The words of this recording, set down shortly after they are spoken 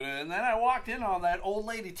and then I walked in on that old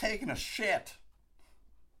lady taking a shit.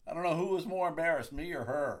 I don't know who was more embarrassed, me or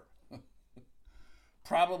her.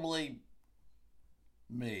 Probably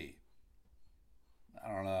me. I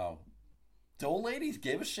don't know. Do old ladies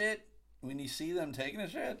give a shit when you see them taking a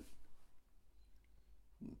shit?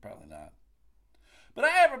 Probably not. But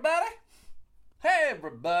hey, everybody. Hey,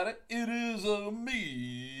 everybody. It is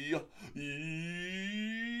me,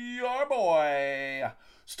 your boy,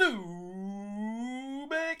 Stu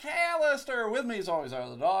McAllister. With me, as always, are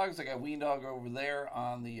the dogs. I got Ween Dog over there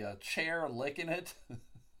on the chair licking it.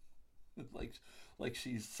 like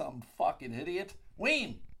she's some fucking idiot.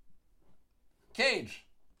 Ween! Cage.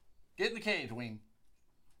 Get in the cage, Ween.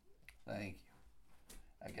 Thank you.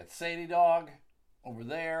 I got Sadie Dog over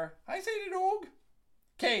there. Hi, Sadie Dog.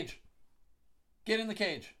 Cage. Get in the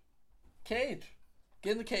cage. Cage.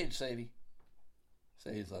 Get in the cage, Sadie.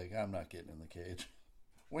 Sadie's like, I'm not getting in the cage.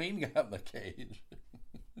 Wayne got in the cage.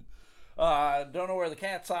 Don't know where the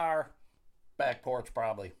cats are. Back porch,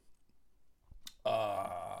 probably.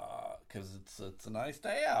 Because it's a nice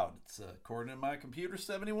day out. It's, according to my computer,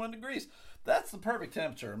 71 degrees. That's the perfect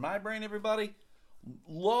temperature. In my brain, everybody,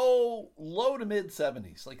 low to mid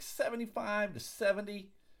 70s. Like 75 to 70.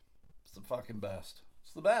 It's the fucking best.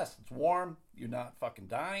 It's the best. It's warm. You're not fucking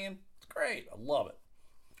dying. It's great. I love it.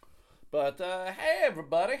 But, hey,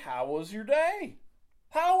 everybody, how was your day?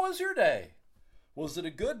 How was your day? Was it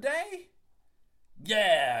a good day?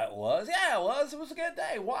 Yeah, it was. Yeah, it was. It was a good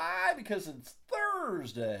day. Why? Because it's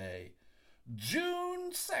Thursday,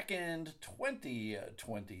 June 2nd,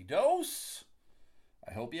 2020. Dose.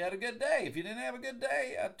 I hope you had a good day. If you didn't have a good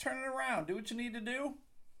day, turn it around. Do what you need to do.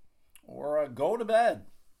 Or go to bed.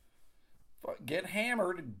 Get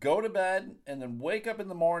hammered, go to bed, and then wake up in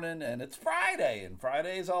the morning, and it's Friday. And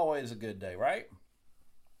Friday is always a good day, right?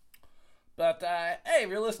 But, hey, if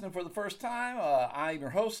you're listening for the first time, I'm your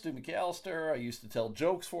host, Stu McAllister. I used to tell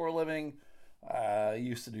jokes for a living. I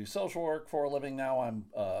used to do social work for a living. Now I'm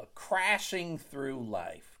crashing through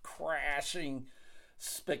life. Crashing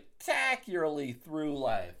spectacularly through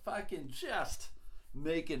life. Fucking just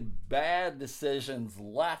making bad decisions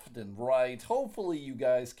left and right. Hopefully you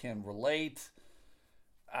guys can relate.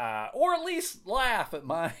 Or at least laugh at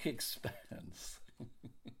my expense.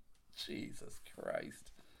 Jesus Christ.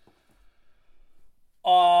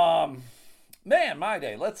 Man, my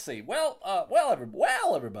day. Let's see. Well,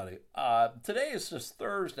 everybody. Today is just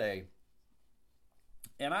Thursday,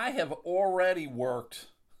 and I have already worked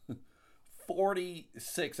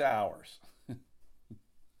 46 hours,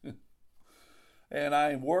 and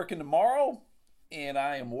I am working tomorrow, and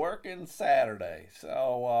I am working Saturday.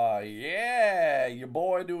 So, yeah, your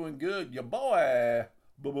boy doing good. Your boy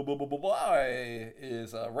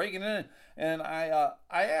is raking in. And I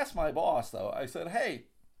asked my boss, though, I said, hey,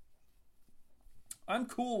 I'm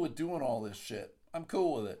cool with doing all this shit. I'm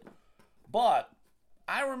cool with it. But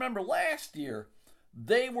I remember last year,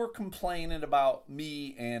 they were complaining about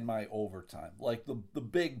me and my overtime. Like the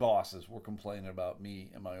big bosses were complaining about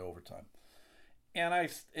me and my overtime. And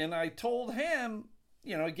I told him,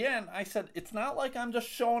 you know, again, I said, it's not like I'm just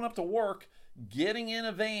showing up to work, getting in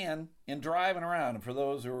a van and driving around. And for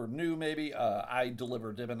those who are new, maybe, I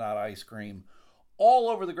deliver Dippin' Dot ice cream all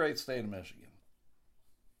over the great state of Michigan.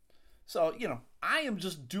 So, you know, I am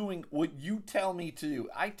just doing what you tell me to do.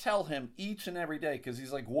 I tell him each and every day, because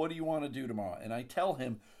he's like, what do you want to do tomorrow? And I tell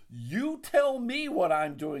him, you tell me what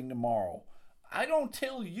I'm doing tomorrow. I don't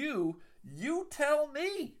tell you, you tell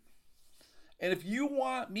me. And if you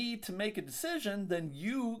want me to make a decision, then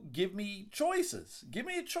you give me choices. Give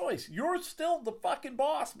me a choice. You're still the fucking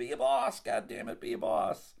boss. Be a boss. God damn it, be a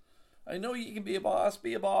boss. I know you can be a boss.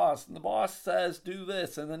 Be a boss. And the boss says, do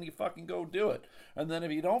this, and then you fucking go do it. And then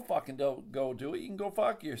if you don't fucking go do it, you can go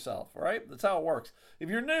fuck yourself, right? That's how it works. If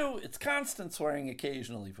you're new, it's constant swearing,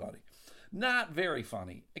 occasionally funny. Not very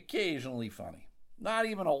funny. Occasionally funny. Not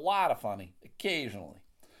even a lot of funny. Occasionally.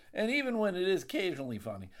 And even when it is occasionally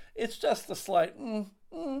funny, it's just a slight,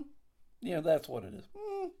 you know, that's what it is.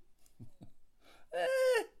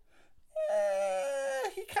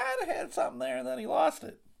 He kind of had something there, and then he lost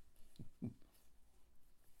it.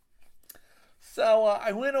 So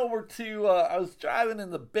I went over to, I was driving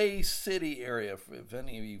in the Bay City area, if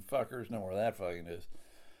any of you fuckers know where that fucking is.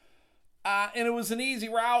 And it was an easy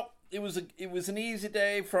route. It was an easy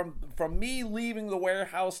day from me leaving the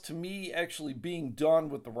warehouse to me actually being done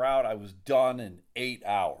with the route. I was done in 8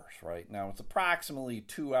 hours, right? Now it's approximately a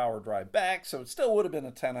 2-hour drive back, so it still would have been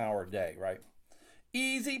a 10-hour day, right?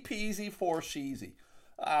 Easy peasy for sheezy.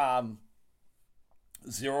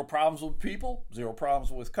 Zero problems with people, zero problems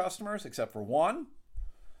with customers, except for one.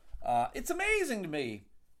 It's amazing to me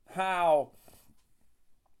how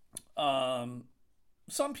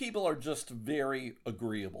Some people are just very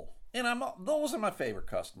agreeable. And those are my favorite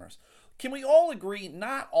customers. Can we all agree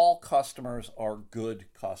not all customers are good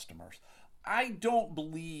customers? I don't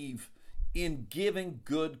believe in giving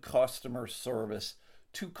good customer service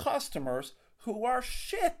to customers who are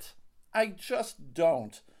shit. I just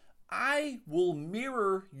don't. I will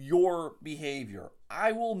mirror your behavior.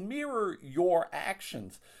 I will mirror your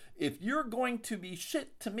actions. If you're going to be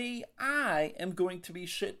shit to me, I am going to be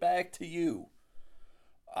shit back to you.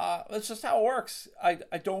 That's just how it works. I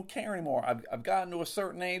don't care anymore. I've gotten to a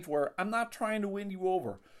certain age where I'm not trying to win you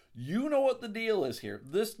over. You know what the deal is here.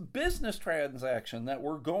 This business transaction that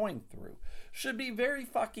we're going through should be very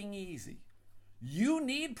fucking easy. You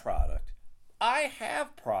need product. I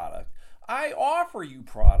have product. I offer you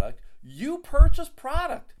product. You purchase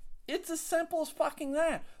product. It's as simple as fucking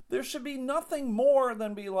that. There should be nothing more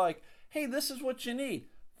than be like, hey, this is what you need.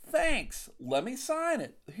 Thanks. Let me sign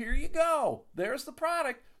it. Here you go. There's the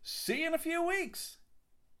product. See you in a few weeks.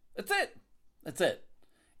 That's it. That's it.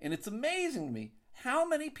 And it's amazing to me how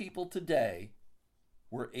many people today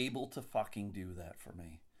were able to fucking do that for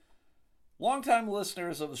me. Longtime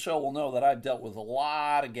listeners of the show will know that I've dealt with a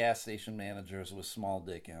lot of gas station managers with small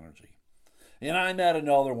dick energy. And I met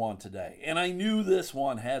another one today. And I knew this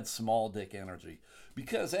one had small dick energy.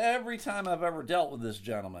 Because every time I've ever dealt with this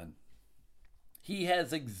gentleman, he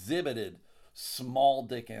has exhibited small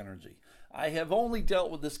dick energy. I have only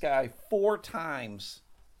dealt with this guy 4 times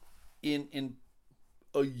in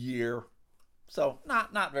a year. So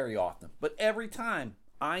not very often. But every time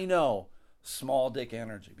I know small dick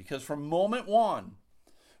energy. Because from moment one,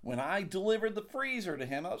 when I delivered the freezer to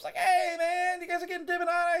him, I was like, hey man, you guys are getting Dippin'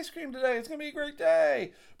 Hot ice cream today. It's going to be a great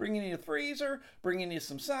day. Bringing you the freezer, bringing you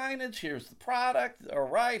some signage. Here's the product. All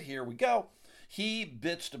right, here we go. He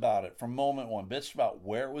bitched about it from moment one. Bitched about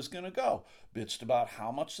where it was going to go. Bitched about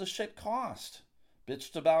how much the shit cost.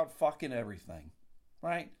 Bitched about fucking everything.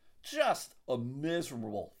 Right? Just a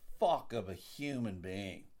miserable fuck of a human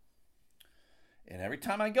being. And every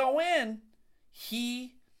time I go in,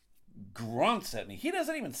 he grunts at me. He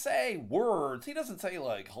doesn't even say words. He doesn't say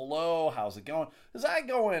like, hello, how's it going? Because I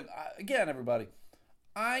go in, again, everybody,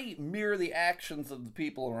 I mirror the actions of the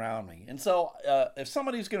people around me. And so if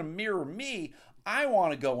somebody's going to mirror me, I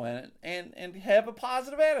want to go in and have a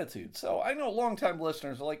positive attitude. So I know longtime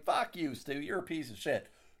listeners are like, fuck you, Stu, you're a piece of shit.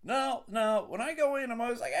 No. When I go in, I'm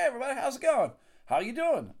always like, hey, everybody, how's it going? How you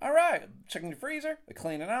doing? All right. Checking your freezer. I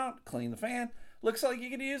clean it out. Clean the fan. Looks like you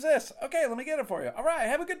could use this. Okay, let me get it for you. All right,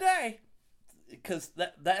 have a good day. Because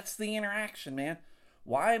that's the interaction, man.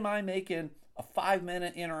 Why am I making a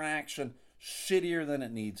 5-minute interaction shittier than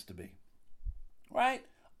it needs to be? Right?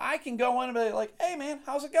 I can go in and be like, hey, man,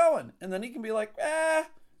 how's it going? And then he can be like, it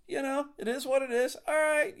is what it is. All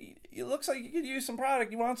right, it looks like you could use some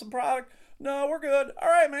product. You want some product? No, we're good. All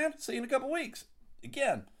right, man, see you in a couple weeks.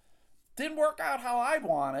 Again, didn't work out how I'd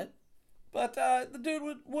want it, but the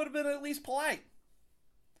dude would have been at least polite.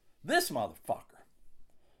 This motherfucker.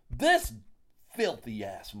 This filthy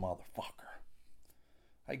ass motherfucker.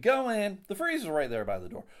 I go in. The freezer's right there by the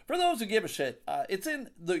door. For those who give a shit, it's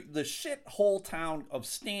in the shithole town of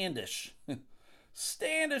Standish.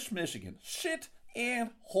 Standish, Michigan. Shit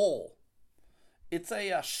and hole. It's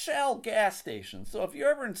a Shell gas station. So if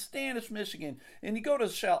you're ever in Standish, Michigan, and you go to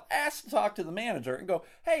Shell, ask to talk to the manager and go,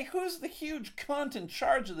 hey, who's the huge cunt in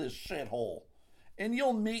charge of this shithole? And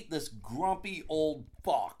you'll meet this grumpy old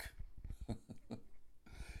fuck.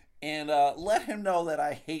 And let him know that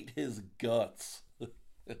I hate his guts.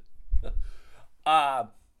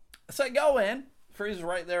 So I go in, freezer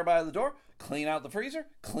right there by the door, clean out the freezer,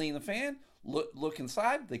 clean the fan, look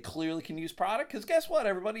inside. They clearly can use product because guess what,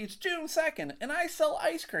 everybody? It's June 2nd and I sell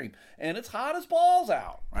ice cream and it's hot as balls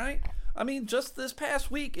out, right? I mean, just this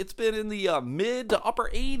past week, it's been in the mid to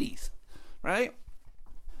upper 80s, right?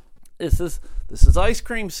 This is ice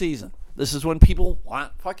cream season. This is when people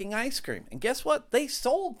want fucking ice cream. And guess what? They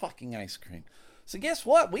sold fucking ice cream. So guess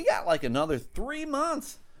what? We got like another 3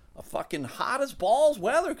 months of fucking hot as balls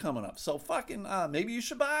weather coming up. So fucking maybe you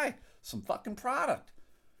should buy some fucking product.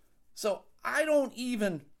 So I don't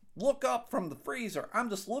even look up from the freezer. I'm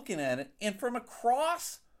just looking at it. And from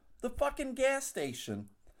across the fucking gas station,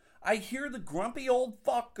 I hear the grumpy old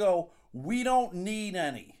fuck go, we don't need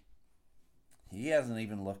any. He hasn't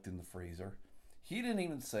even looked in the freezer. He didn't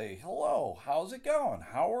even say, hello, how's it going?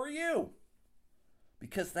 How are you?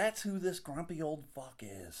 Because that's who this grumpy old fuck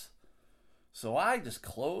is. So I just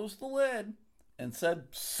closed the lid and said,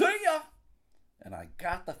 see ya! And I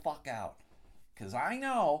got the fuck out. Because I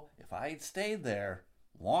know if I had stayed there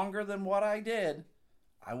longer than what I did,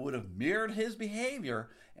 I would have mirrored his behavior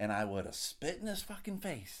and I would have spit in his fucking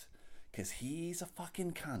face. because he's a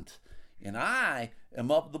fucking cunt. And I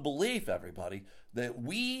am of the belief, everybody, that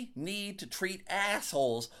we need to treat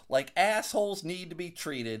assholes like assholes need to be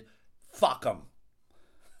treated. Fuck them.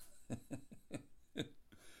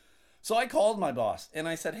 So I called my boss and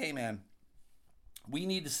I said, hey man, we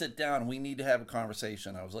need to sit down. We need to have a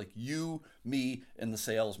conversation. I was like, you, me, and the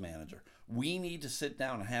sales manager. We need to sit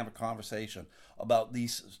down and have a conversation about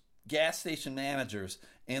these gas station managers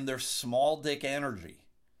and their small dick energy.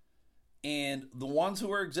 And the ones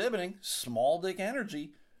who are exhibiting small dick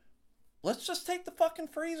energy, let's just take the fucking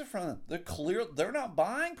freezer from them. They're not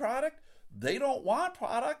buying product. They don't want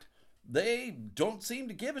product. They don't seem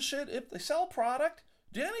to give a shit if they sell product.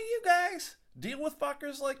 Do any of you guys deal with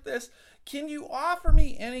fuckers like this? Can you offer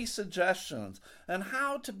me any suggestions on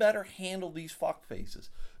how to better handle these fuck faces?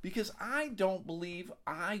 Because I don't believe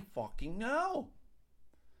I fucking know.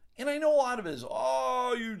 And I know a lot of it is,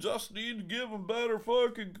 oh, you just need to give them better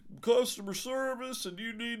fucking customer service and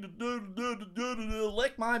you need to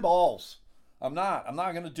lick my balls. I'm not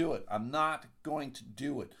going to do it. I'm not going to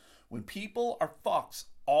do it. When people are fucks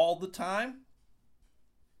all the time,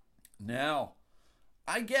 now,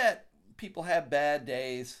 I get people have bad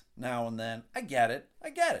days now and then. I get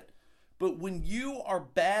it. But when you are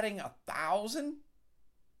batting 1,000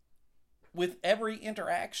 with every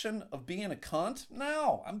interaction of being a cunt,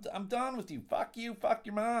 no, I'm done with you. Fuck you. Fuck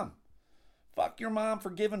your mom. Fuck your mom for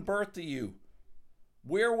giving birth to you.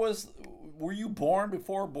 Were you born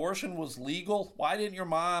before abortion was legal? Why didn't your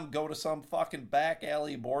mom go to some fucking back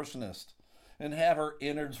alley abortionist and have her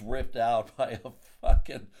innards ripped out by a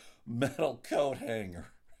fucking metal coat hanger?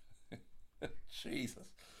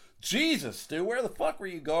 Jesus, Stu, where the fuck were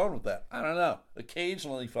you going with that? I don't know.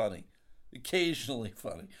 Occasionally funny.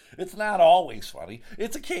 It's not always funny.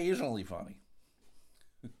 It's occasionally funny.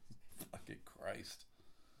 Fucking Christ.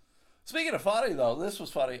 Speaking of funny, though, this was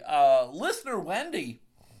funny. Listener Wendy,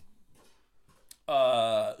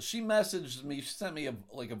 she messaged me. She sent me a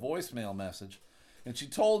voicemail message, and she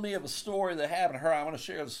told me of a story that happened to her. I want to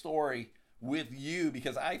share the story with you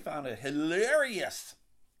because I found it hilarious.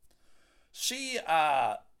 She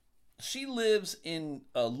lives in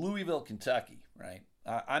Louisville, Kentucky, right?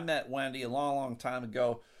 I met Wendy a long time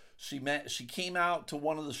ago. She came out to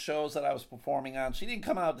one of the shows that I was performing on. She didn't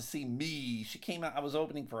come out to see me. She came out. I was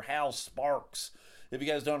opening for Hal Sparks. If you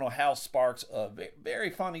guys don't know Hal Sparks, very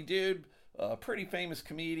funny dude, pretty famous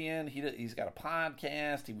comedian. He's got a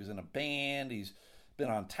podcast. He was in a band. He's been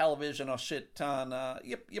on television a shit ton.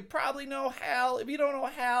 You probably know Hal. If you don't know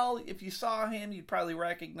Hal, if you saw him, you'd probably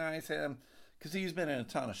recognize him because he's been in a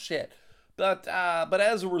ton of shit. But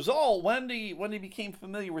as a result, Wendy became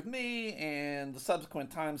familiar with me, and the subsequent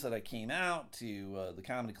times that I came out to the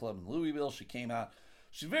comedy club in Louisville, she came out.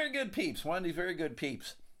 She's very good peeps. Wendy's very good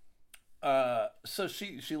peeps. So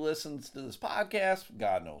she listens to this podcast.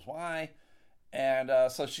 God knows why. And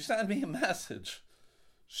so she sent me a message.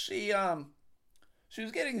 She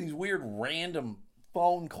was getting these weird random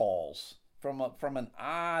phone calls from an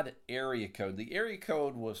odd area code. The area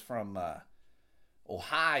code was from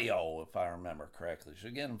Ohio, if I remember correctly. She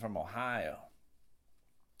was getting them from Ohio.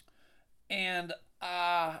 And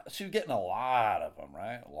she was getting a lot of them,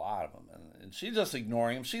 right? A lot of them. And she's just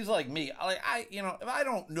ignoring them. She's like me. If I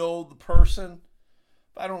don't know the person,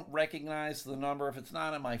 if I don't recognize the number, if it's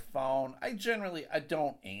not on my phone, I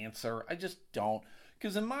don't answer. I just don't.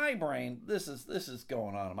 Because in my brain, this is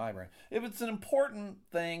going on in my brain. If it's an important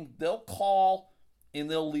thing, they'll call and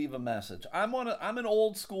they'll leave a message. I'm an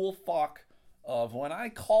old school fuck of when I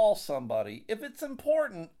call somebody, if it's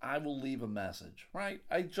important, I will leave a message, right?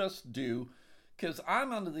 I just do, because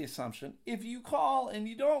I'm under the assumption if you call and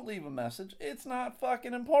you don't leave a message, it's not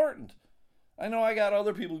fucking important. I know I got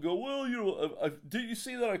other people who go, well, did you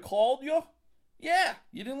see that I called you? Yeah,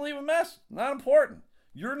 you didn't leave a message. Not important.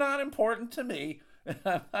 You're not important to me, and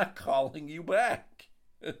I'm not calling you back.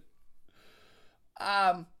 But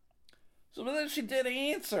then she did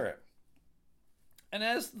answer it. And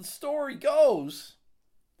as the story goes,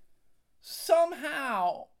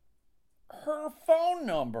 somehow her phone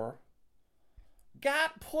number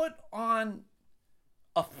got put on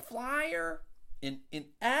a flyer, an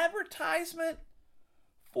advertisement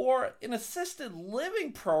for an assisted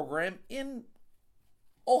living program in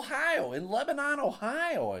Ohio, in Lebanon,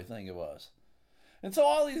 Ohio, I think it was. And so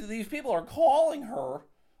all these people are calling her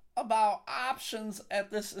about options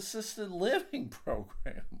at this assisted living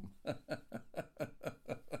program.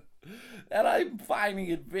 And I'm finding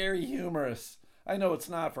it very humorous. I know it's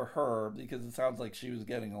not for her because it sounds like she was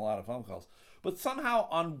getting a lot of phone calls. But somehow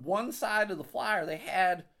on one side of the flyer,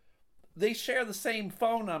 they share the same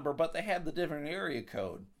phone number, but they had the different area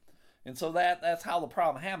code. And so that's how the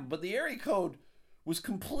problem happened. But the area code was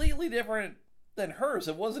completely different than hers.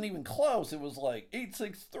 It wasn't even close. It was like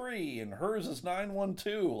 863 and hers is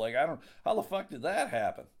 912. Like, I don't, how the fuck did that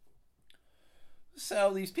happen?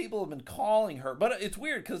 So these people have been calling her, but it's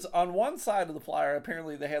weird because on one side of the flyer,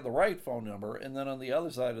 apparently they had the right phone number, and then on the other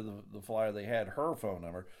side of the flyer, they had her phone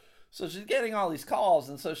number. So she's getting all these calls,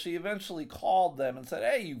 and so she eventually called them and said,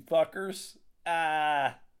 "Hey, you fuckers,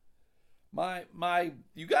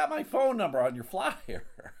 you got my phone number on your flyer."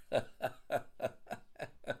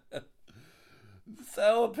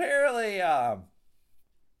 So apparently, I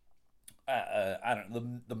don't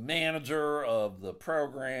know, the manager of the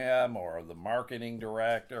program or the marketing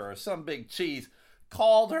director or some big cheese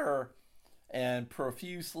called her and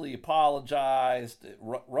profusely apologized,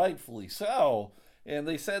 rightfully so. And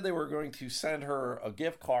they said they were going to send her a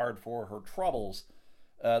gift card for her troubles.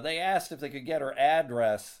 They asked if they could get her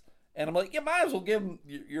address. And I'm like, you might as well give them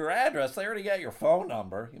your address. They already got your phone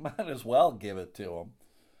number. You might as well give it to them.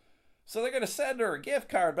 So they're going to send her a gift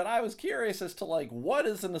card, but I was curious as to, like, what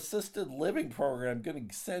is an assisted living program going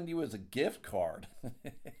to send you as a gift card?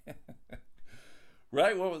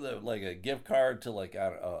 Right? What was it, like a gift card to, like,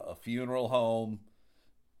 a funeral home?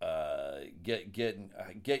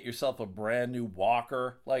 Get yourself a brand new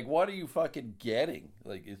walker. Like, what are you fucking getting?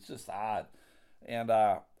 Like, it's just odd. And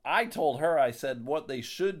I told her, I said, what they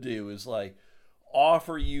should do is, like,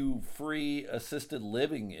 offer you free assisted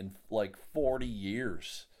living in, like, 40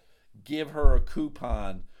 years. Give her a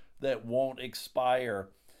coupon that won't expire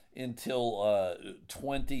until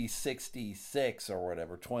 2066 or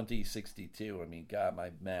whatever, 2062. I mean, God,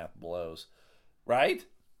 my math blows. Right?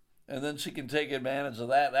 And then she can take advantage of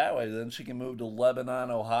that way. Then she can move to Lebanon,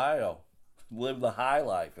 Ohio, live the high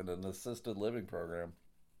life in an assisted living program.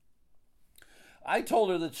 I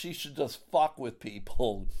told her that she should just fuck with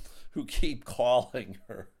people who keep calling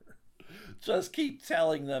her. Just keep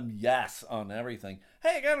telling them yes on everything.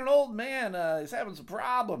 Hey, I got an old man. He's having some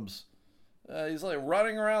problems. He's like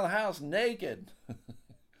running around the house naked.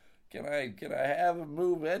 Can I have him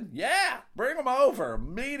move in? Yeah, bring him over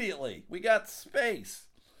immediately. We got space.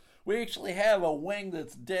 We actually have a wing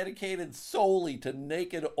that's dedicated solely to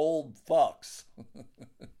naked old fucks.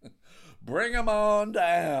 Bring him on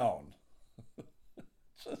down.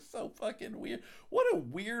 Just so fucking weird. What a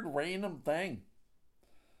weird random thing.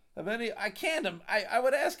 I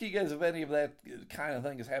would ask you guys if any of that kind of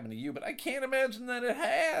thing has happened to you, but I can't imagine that it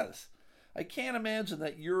has. I can't imagine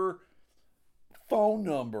that your phone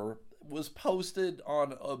number was posted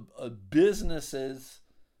on a business's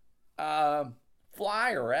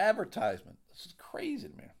flyer advertisement. This is crazy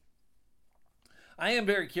to me. I am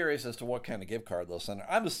very curious as to what kind of gift card they'll send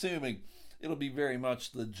her. I'm assuming it'll be very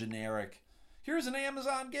much the generic, here's an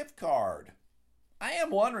Amazon gift card. I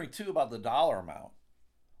am wondering, too, about the dollar amount.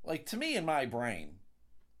 Like, to me, in my brain,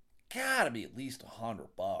 gotta be at least $100,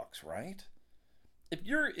 right? If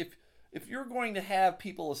you're going to have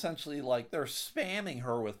people essentially, like, they're spamming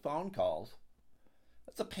her with phone calls,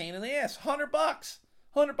 that's a pain in the ass. $100,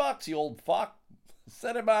 $100, you old fuck.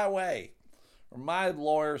 Send it my way, or my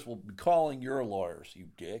lawyers will be calling your lawyers, you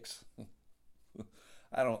dicks.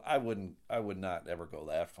 I would not ever go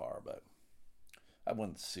that far, but I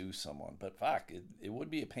wouldn't sue someone. But fuck, it would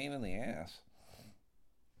be a pain in the ass.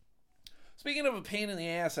 Speaking of a pain in the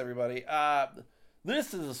ass, everybody,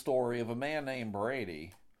 this is a story of a man named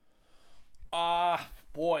Brady.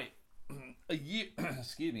 Boy, a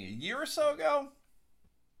year or so ago,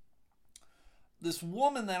 this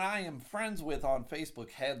woman that I am friends with on Facebook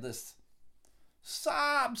had this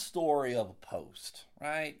sob story of a post,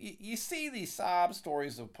 right? You see these sob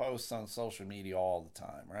stories of posts on social media all the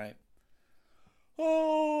time, right?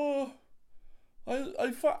 Oh,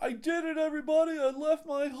 I did it, everybody. I left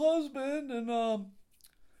my husband, and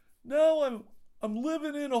now I'm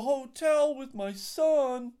living in a hotel with my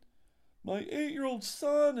son, my 8-year-old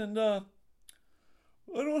son, and I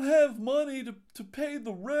don't have money to pay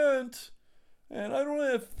the rent, and I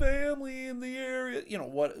don't have family in the area. You know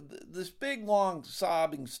what? This big long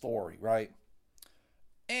sobbing story, right?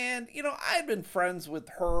 And I'd been friends with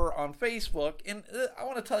her on Facebook, and I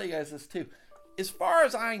want to tell you guys this too. As far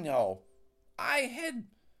as I know, I had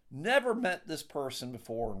never met this person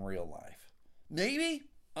before in real life. Maybe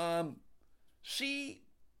she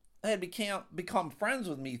had become friends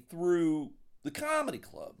with me through the comedy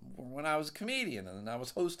club when I was a comedian and I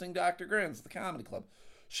was hosting Dr. Grins at the comedy club.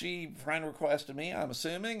 She friend requested me, I'm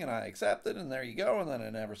assuming, and I accepted, and there you go. And then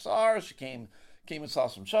I never saw her. She came and saw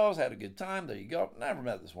some shows, had a good time. There you go. Never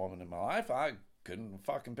met this woman in my life. I couldn't have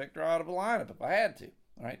fucking picked her out of a lineup if I had to.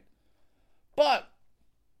 All right. But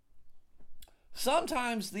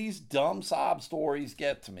sometimes these dumb sob stories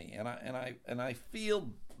get to me, and I feel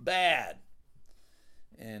bad.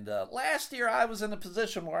 And last year I was in a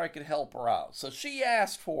position where I could help her out. So she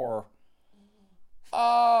asked for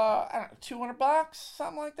I don't know, $200,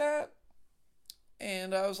 something like that.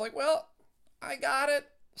 And I was like, well, I got it.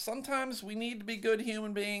 Sometimes we need to be good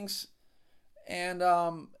human beings. And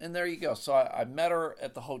there you go. So I met her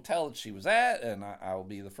at the hotel that she was at, and I will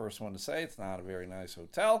be the first one to say it's not a very nice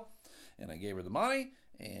hotel. And I gave her the money,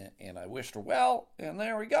 and I wished her well, and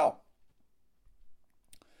there we go.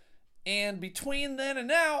 And between then and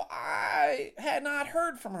now, I had not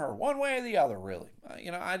heard from her one way or the other, really. I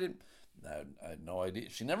had no idea.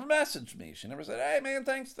 She never messaged me. She never said, "Hey, man,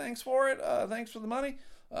 thanks for it. Thanks for the money.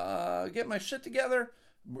 Get my shit together.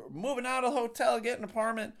 Moving out of the hotel, get an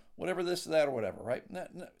apartment, whatever this, that, or whatever." Right?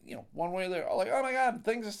 One way or the other. Like, oh my god,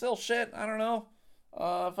 things are still shit. I don't know.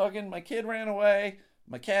 Fucking, my kid ran away.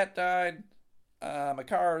 My cat died. My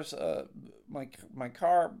car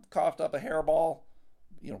coughed up a hairball.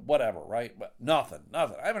 Whatever, right? But nothing. I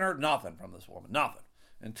haven't heard nothing from this woman. Nothing.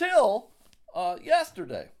 Until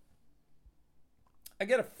yesterday. I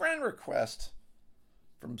get a friend request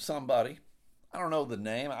from somebody. I don't know the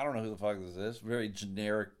name. I don't know who the fuck this is. Very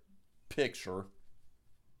generic picture.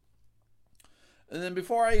 And then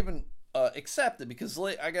before I even accept it, because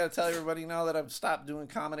I got to tell everybody now that I've stopped doing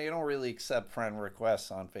comedy, I don't really accept friend requests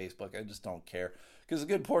on Facebook. I just don't care. Because a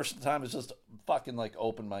good portion of the time is just fucking like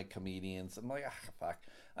open mic comedians. I'm like, fuck.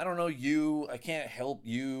 I don't know you. I can't help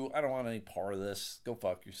you. I don't want any part of this. Go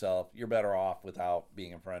fuck yourself. You're better off without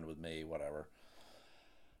being a friend with me, whatever.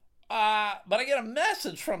 But I get a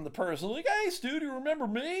message from the person like, "Hey, Stu, do you remember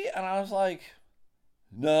me?" And I was like,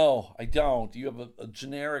 "No, I don't. You have a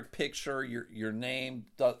generic picture. Your name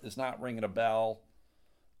is not ringing a bell.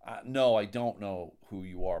 No, I don't know who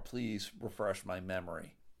you are. Please refresh my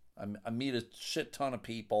memory. I meet a shit ton of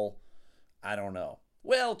people. I don't know."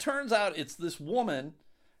 Well, it turns out it's this woman,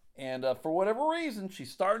 and for whatever reason,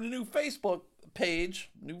 she's starting a new Facebook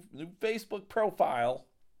page, new Facebook profile.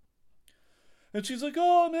 And she's like,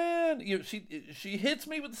 "Oh man," she hits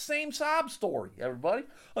me with the same sob story. Everybody,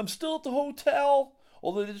 I'm still at the hotel.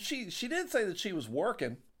 Although she did say that she was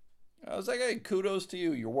working. I was like, "Hey, kudos to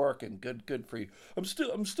you. You're working. Good for you." I'm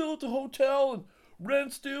still at the hotel, and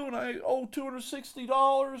rent's due, and I owe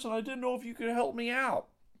 $260, and I didn't know if you could help me out.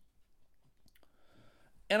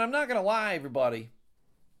 And I'm not gonna lie, everybody.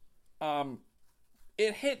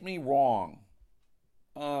 It hit me wrong.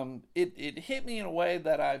 It hit me in a way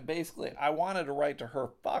that I wanted to write to her,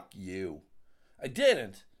 "Fuck you." I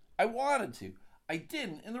didn't. I wanted to. I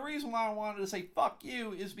didn't. And the reason why I wanted to say "fuck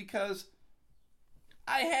you" is because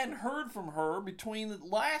I hadn't heard from her between the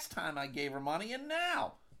last time I gave her money and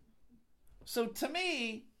now. So to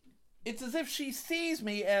me, it's as if she sees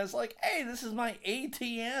me as like, "Hey, this is my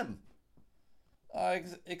ATM."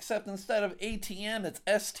 Except instead of ATM, it's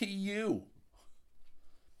STU.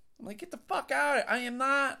 I'm like, get the fuck out. I'm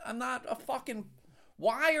not a fucking...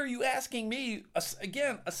 Why are you asking me,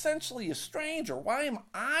 again, essentially a stranger? Why am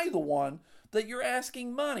I the one that you're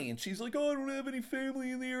asking money? And she's like, "Oh, I don't have any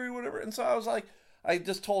family in the area," whatever. And so I was like, I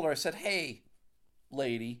just told her, I said, "Hey,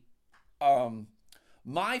 lady,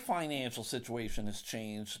 my financial situation has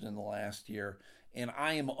changed in the last year, and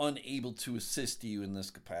I am unable to assist you in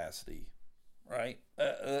this capacity." Right?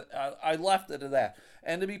 I left it at that.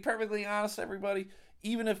 And to be perfectly honest, everybody,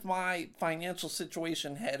 even if my financial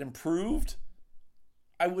situation had improved,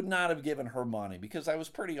 I would not have given her money because I was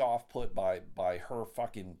pretty off put by her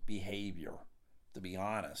fucking behavior, to be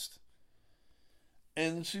honest.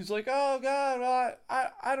 And she's like, "Oh God,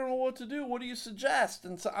 I don't know what to do. What do you suggest?"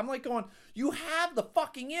 And so I'm like going, "You have the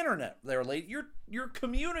fucking internet there, lady. You're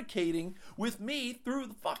communicating with me through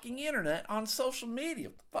the fucking internet on social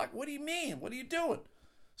media. Fuck, what do you mean? What are you doing?"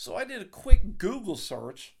 So I did a quick Google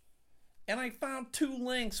search, and I found 2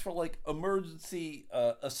 links for like emergency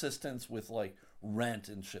assistance with like rent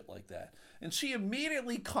and shit like that. And she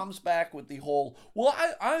immediately comes back with the whole, "Well,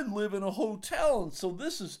 I live in a hotel, and so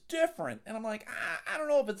this is different." And I'm like, I don't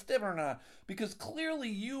know if it's different or not, because clearly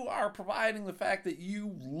you are providing the fact that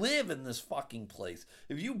you live in this fucking place.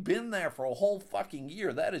 If you've been there for a whole fucking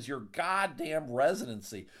year, that is your goddamn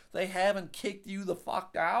residency. They haven't kicked you the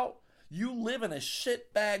fuck out. You live in a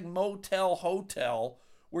shitbag motel hotel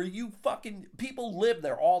where you fucking, people live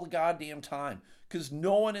there all the goddamn time. Because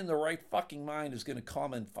no one in the right fucking mind is going to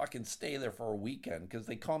come and fucking stay there for a weekend. Because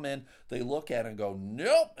they come in, they look at it and go,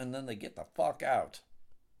 "Nope," and then they get the fuck out.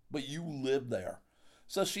 But you live there.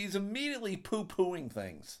 So she's immediately poo-pooing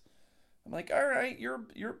things. I'm like, "All right,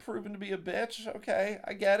 you're proven to be a bitch. Okay,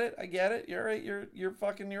 I get it. You're right, you're a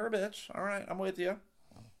bitch. All right, I'm with you."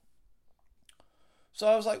 So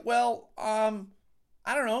I was like, well, I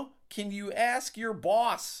don't know. Can you ask your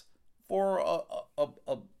boss for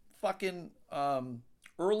a fucking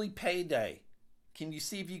early payday? Can you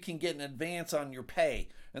see if you can get an advance on your pay?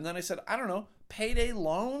 And then I said, I don't know, payday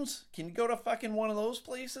loans? Can you go to fucking one of those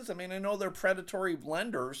places? I mean, I know they're predatory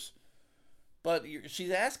lenders, but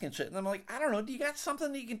she's asking shit. And I'm like, I don't know, do you got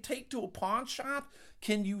something that you can take to a pawn shop?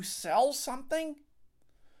 Can you sell something?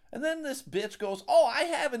 And then this bitch goes, oh, I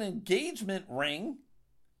have an engagement ring.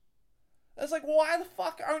 I was like, well, why the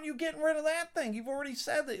fuck aren't you getting rid of that thing? You've already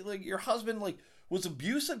said that like your husband like was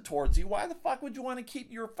abusive towards you. Why the fuck would you want to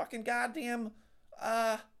keep your fucking goddamn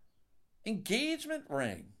engagement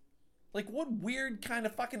ring? Like, what weird kind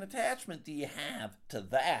of fucking attachment do you have to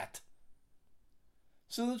that?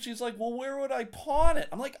 So then she's like, well, where would I pawn it?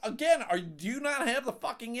 I'm like, again, do you not have the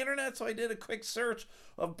fucking internet? So I did a quick search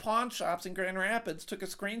of pawn shops in Grand Rapids, took a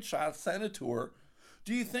screenshot, sent it to her.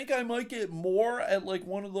 Do you think I might get more at like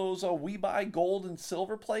one of those We Buy Gold and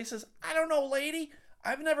Silver places? I don't know, lady.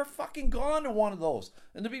 I've never fucking gone to one of those.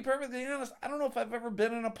 And to be perfectly honest, I don't know if I've ever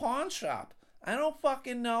been in a pawn shop. I don't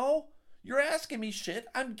fucking know. You're asking me shit.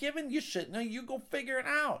 I'm giving you shit. Now you go figure it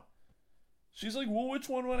out. She's like, well, which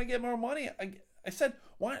one would I get more money? I said,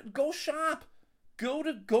 why go shop? Go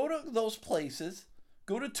to those places.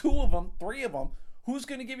 Go to 2 of them, 3 of them. Who's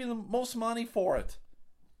going to give you the most money for it?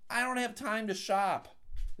 I don't have time to shop,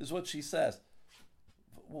 is what she says.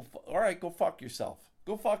 Well, all right, go fuck yourself.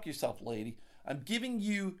 Go fuck yourself, lady. I'm giving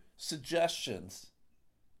you suggestions,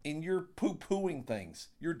 and you're poo-pooing things.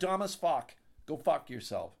 You're dumb as fuck. Go fuck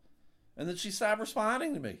yourself. And then she stopped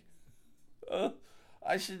responding to me.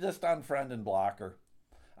 I should just unfriend and block her.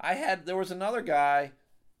 There was another guy,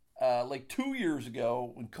 like 2 years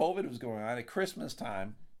ago when COVID was going on at Christmas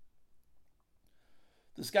time.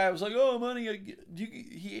 This guy was like, oh, money,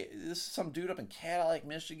 this is some dude up in Cadillac,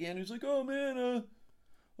 Michigan. He's like, oh, man,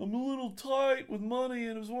 I'm a little tight with money,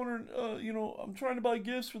 and I was wondering, I'm trying to buy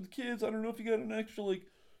gifts for the kids. I don't know if you got an extra, like,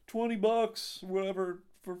 $20 or whatever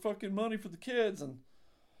for fucking money for the kids. And,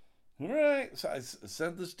 all right, so I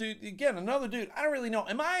sent this dude, again, another dude. I don't really know.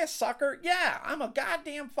 Am I a sucker? Yeah, I'm a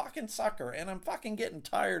goddamn fucking sucker, and I'm fucking getting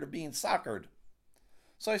tired of being suckered.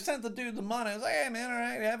 So I sent the dude the money. I was like, hey, man, all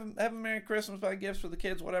right, have a Merry Christmas, buy gifts for the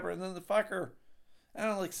kids, whatever. And then the fucker, I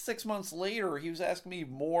don't know, like 6 months later, he was asking me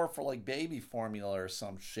more for, like, baby formula or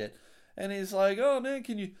some shit. And he's like, oh, man,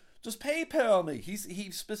 can you just PayPal me?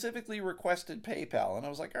 He specifically requested PayPal. And I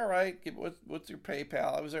was like, all right, what's your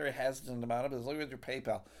PayPal? I was very hesitant about it, but I was like, what's your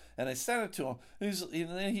PayPal? And I sent it to him. And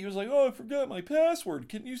then he was like, oh, I forgot my password.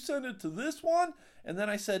 Can you send it to this one? And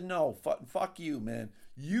then I said, no, fuck you, man.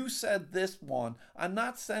 You said this one. I'm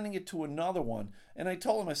not sending it to another one. And I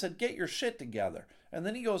told him, I said, get your shit together. And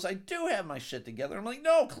then he goes, I do have my shit together. I'm like,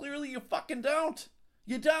 no, clearly you fucking don't.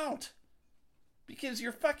 You don't. Because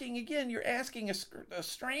you're fucking, again, you're asking a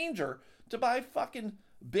stranger to buy fucking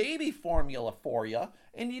baby formula for you,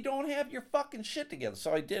 and you don't have your fucking shit together.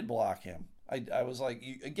 So I did block him. I was like,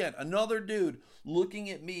 again, another dude looking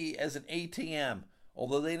at me as an ATM.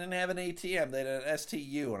 Although they didn't have an ATM, they had an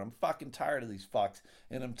STU, and I'm fucking tired of these fucks,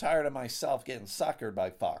 and I'm tired of myself getting suckered by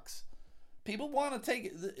fucks. People want to take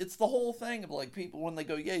it. It's the whole thing of like people when they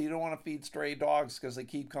go, yeah, you don't want to feed stray dogs because they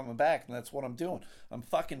keep coming back, and that's what I'm doing. I'm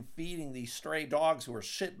fucking feeding these stray dogs who are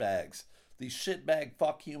shitbags. These shitbag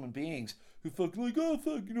fuck human beings who fucking like, oh,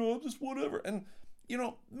 fuck, I'm just whatever. And,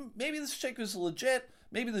 maybe this chick is legit.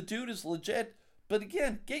 Maybe the dude is legit. But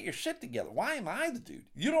again, get your shit together. Why am I the dude?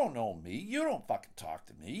 You don't know me. You don't fucking talk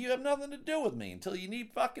to me. You have nothing to do with me until you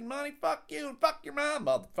need fucking money. Fuck you and fuck your mom,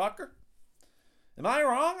 motherfucker. Am I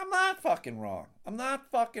wrong? I'm not fucking wrong. I'm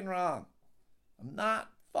not fucking wrong. I'm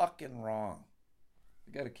not fucking wrong.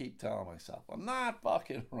 I gotta keep telling myself, I'm not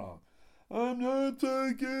fucking wrong. I'm not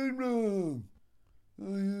fucking wrong. I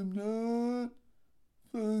am not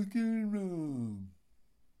fucking wrong.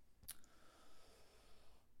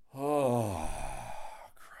 Oh,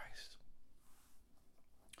 Christ.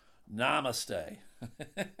 Namaste.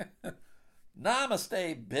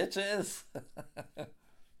 Namaste, bitches.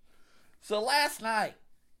 So last night,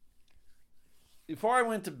 before I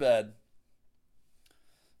went to bed,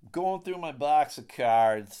 going through my box of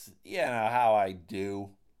cards, you know how I do.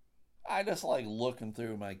 I just like looking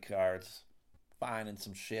through my cards, finding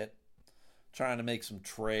some shit, trying to make some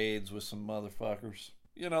trades with some motherfuckers.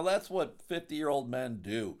 That's what 50-year-old men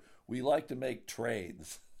do. We like to make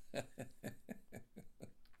trades.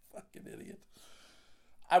 Fucking idiot.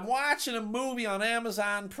 I'm watching a movie on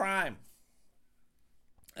Amazon Prime.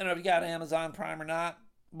 I don't know if you got Amazon Prime or not,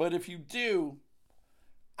 but if you do,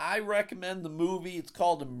 I recommend the movie. It's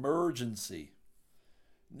called Emergency.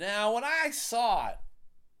 Now, when I saw it,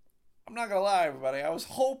 I'm not gonna lie, everybody. I was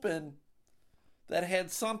hoping that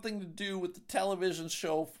had something to do with the television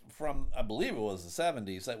show from, I believe it was the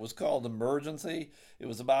 70s, that was called Emergency. It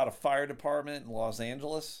was about a fire department in Los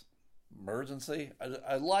Angeles. Emergency.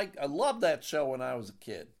 I loved that show when I was a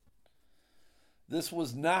kid. This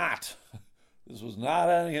was not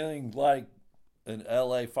anything like an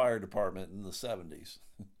LA fire department in the 70s.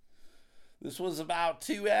 This was about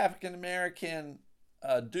two African American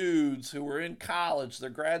dudes who were in college. They're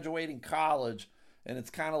graduating college, and it's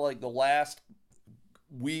kind of like the last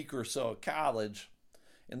week or so of college,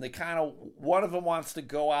 and one of them wants to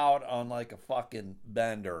go out on like a fucking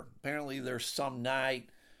bender. Apparently there's some night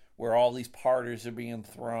where all these parties are being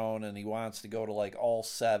thrown, and he wants to go to like all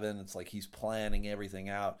seven. It's like he's planning everything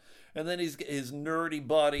out, and then his nerdy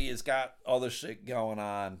buddy has got other shit going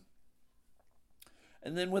on,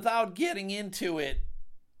 and then without getting into it,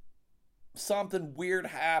 something weird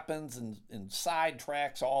happens and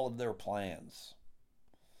sidetracks all of their plans.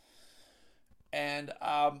 And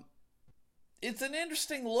it's an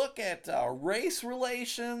interesting look at race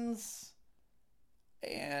relations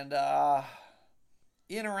and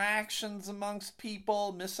interactions amongst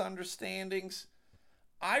people, misunderstandings.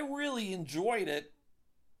 I really enjoyed it.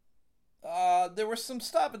 There was some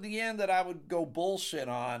stuff at the end that I would go bullshit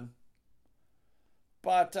on.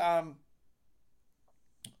 But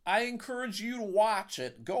I encourage you to watch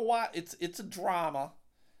it. Go watch. It's a drama.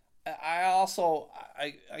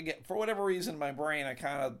 I get, for whatever reason in my brain, I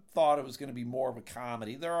kind of thought it was going to be more of a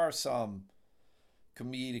comedy. There are some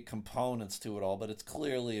comedic components to it all, but it's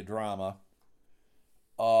clearly a drama.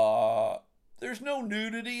 There's no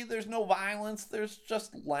nudity, there's no violence, there's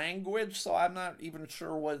just language, so I'm not even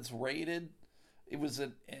sure what it's rated. It was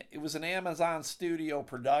an Amazon Studio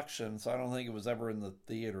production, so I don't think it was ever in the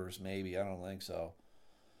theaters. Maybe, I don't think so.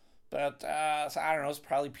 But so I don't know. It's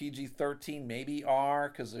probably PG-13, maybe R,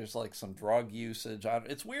 because there's like some drug usage.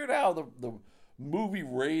 It's weird how the movie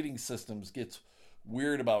rating systems gets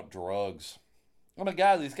weird about drugs. Oh my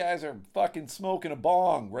God, these guys are fucking smoking a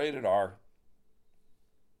bong. Rated R.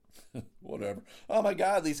 Whatever. Oh my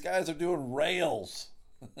God, these guys are doing rails.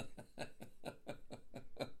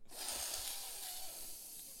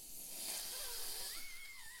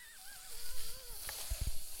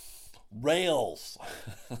 Rails.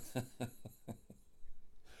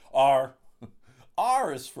 R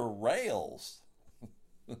is for rails.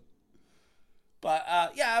 But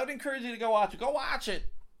yeah, I would encourage you to go watch it. Go watch it,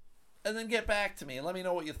 and then get back to me and let me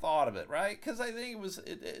know what you thought of it. Right? Because I think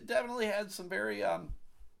it definitely had some very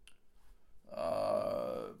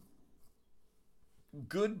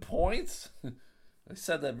good points. I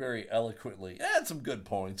said that very eloquently. It had some good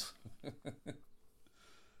points.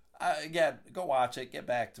 Again, go watch it. Get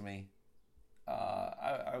back to me.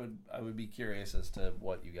 I would be curious as to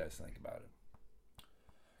what you guys think about it.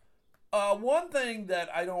 One thing that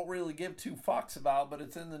I don't really give two fucks about, but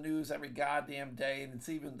it's in the news every goddamn day, and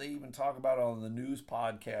they even talk about it on the news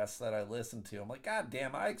podcasts that I listen to. I'm like, God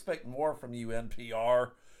damn, I expect more from you,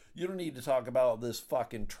 NPR. You don't need to talk about this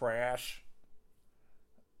fucking trash.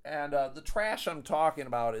 And the trash I'm talking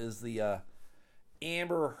about is the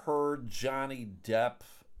Amber Heard, Johnny Depp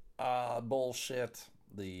bullshit.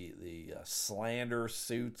 The slander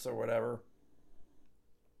suits or whatever.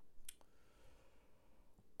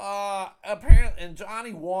 Apparently, and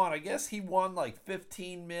Johnny won. I guess he won like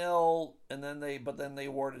 15 mil, and then they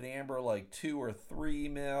awarded Amber like 2 or 3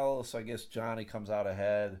 mil. So I guess Johnny comes out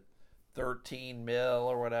ahead, 13 mil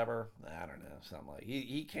or whatever. I don't know, something like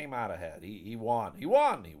he came out ahead. He won. He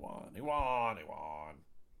won.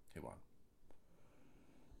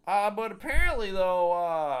 But apparently,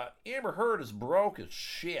 though, Amber Heard is broke as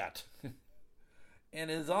shit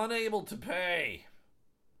and is unable to pay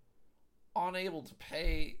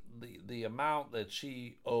the amount that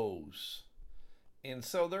she owes. And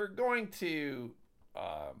so they're going to,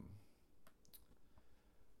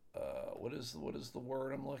 what is the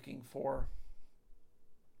word I'm looking for?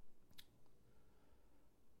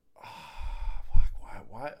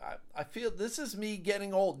 Why? I feel this is me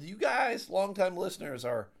getting old. You guys, longtime listeners,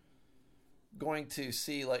 are going to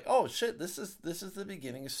see like, oh shit, this is the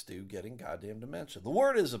beginning of Stu getting goddamn dementia. The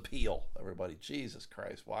word is appeal, everybody. Jesus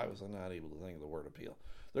Christ, why was I not able to think of the word appeal?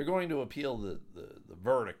 They're going to appeal the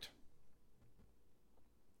verdict.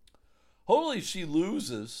 Hopefully she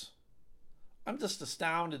loses. I'm just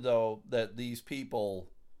astounded though that these people,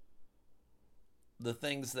 the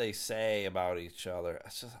things they say about each other,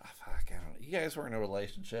 it's just, fuck, I don't know. You guys were in a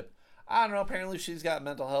relationship. I don't know. Apparently she's got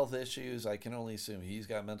mental health issues. I can only assume he's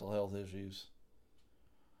got mental health issues.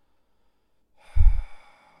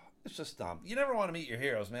 It's just dumb. You never want to meet your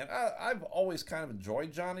heroes, man. I've always kind of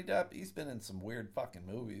enjoyed Johnny Depp. He's been in some weird fucking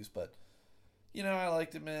movies, but I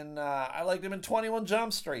liked him in 21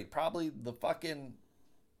 Jump Street. Probably the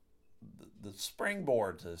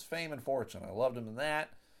springboard to his fame and fortune. I loved him in that.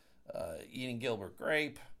 Eating Gilbert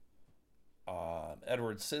Grape.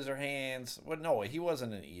 Edward Scissorhands. Well, no, he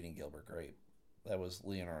wasn't in Eating Gilbert Grape. That was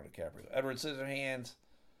Leonardo DiCaprio. Edward Scissorhands.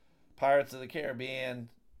 Pirates of the Caribbean.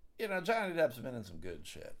 Johnny Depp's been in some good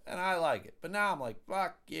shit, and I like it. But now I'm like,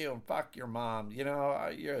 fuck you and fuck your mom. You're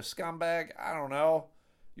a scumbag. I don't know.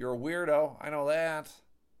 You're a weirdo. I know that.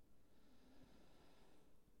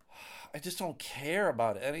 I just don't care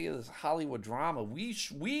about any of this Hollywood drama. We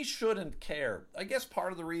shouldn't care. I guess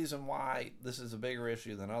part of the reason why this is a bigger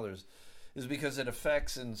issue than others is because it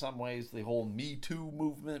affects, in some ways, the whole Me Too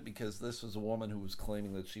movement, because this was a woman who was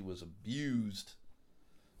claiming that she was abused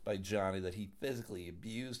by Johnny, that he physically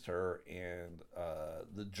abused her, and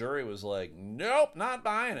the jury was like, nope, not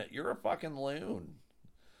buying it. You're a fucking loon.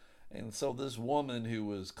 And so this woman who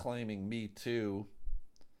was claiming Me Too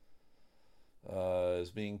is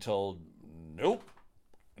being told, nope,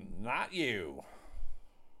 not you.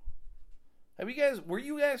 Were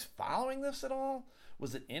you guys following this at all?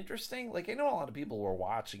 Was it interesting? Like, I know a lot of people were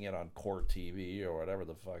watching it on Court TV or whatever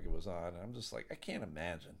the fuck it was on, and I'm just like, I can't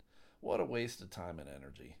imagine. What a waste of time and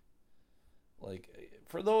energy. Like,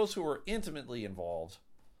 for those who are intimately involved,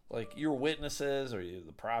 like your witnesses or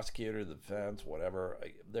the prosecutor, the defense, whatever,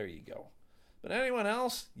 there you go. But anyone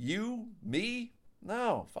else? You? Me?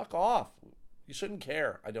 No, fuck off. You shouldn't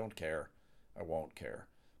care. I don't care. I won't care.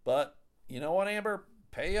 But, you know what, Amber?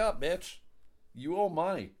 Pay up, bitch. You owe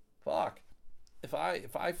money. Fuck. If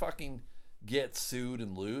I fucking get sued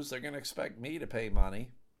and lose, they're going to expect me to pay money.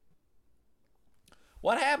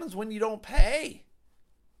 What happens when you don't pay?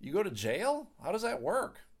 You go to jail? How does that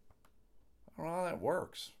work? I don't know how that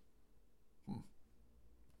works.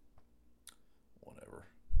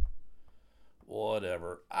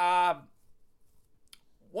 Whatever.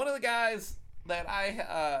 One of the guys that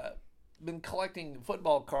I been collecting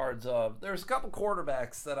football cards of, there's a couple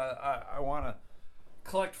quarterbacks that I want to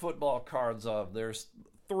collect football cards of. There's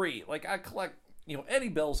 3. Like, I collect, any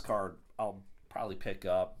Bills card I'll probably pick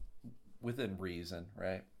up within reason,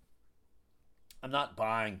 right? I'm not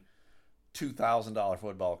buying $2,000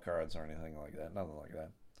 football cards or anything like that. Nothing like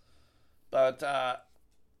that. But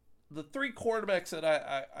the 3 quarterbacks that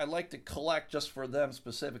I like to collect just for them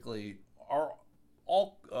specifically are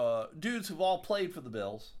all dudes who've all played for the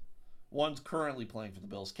Bills. One's currently playing for the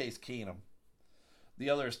Bills, Case Keenum. The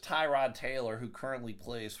other is Tyrod Taylor, who currently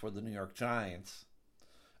plays for the New York Giants.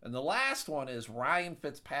 And the last one is Ryan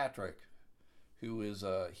Fitzpatrick, who is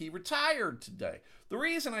he retired today. The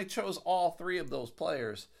reason I chose all 3 of those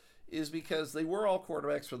players is because they were all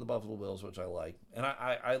quarterbacks for the Buffalo Bills, which I like. And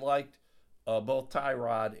I liked both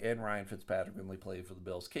Tyrod and Ryan Fitzpatrick when they played for the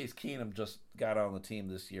Bills. Case Keenum just got on the team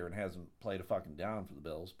this year and hasn't played a fucking down for the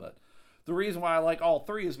Bills. But the reason why I like all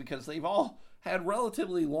 3 is because they've all had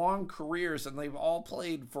relatively long careers and they've all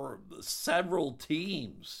played for several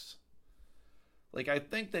teams. Like, I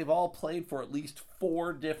think they've all played for at least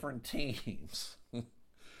 4 different teams.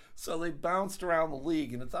 So they bounced around the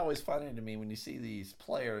league, and it's always funny to me when you see these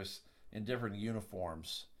players in different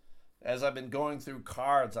uniforms. As I've been going through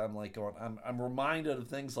cards, I'm reminded of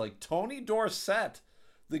things like Tony Dorsett,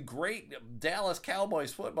 the great Dallas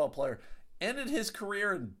Cowboys football player, ended his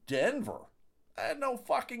career in Denver. I had no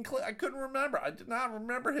fucking clue. I couldn't remember. I did not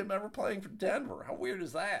remember him ever playing for Denver. How weird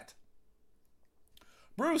is that?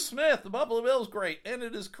 Bruce Smith, the Buffalo Bills great,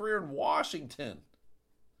 ended his career in Washington.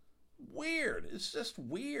 Weird. It's just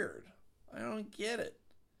weird. I don't get it.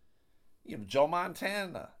 Joe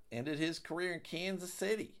Montana ended his career in Kansas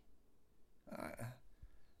City.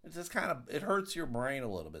 It's just it hurts your brain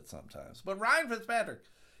a little bit sometimes. But Ryan Fitzpatrick,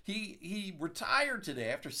 he retired today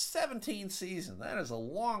after 17 seasons. That is a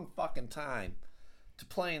long fucking time to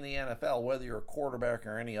play in the NFL, whether you're a quarterback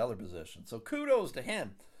or any other position. So kudos to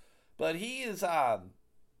him. But he is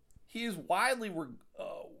widely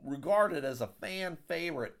regarded as a fan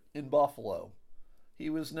favorite in Buffalo. He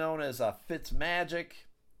was known as Fitzmagic.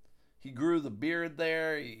 He grew the beard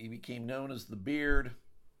there. He became known as the Beard.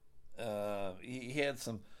 He had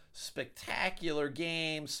some spectacular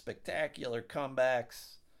games, spectacular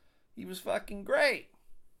comebacks. He was fucking great.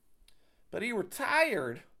 But he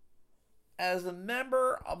retired as a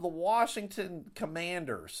member of the Washington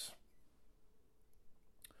Commanders.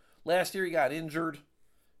 Last year he got injured,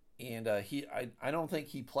 and I don't think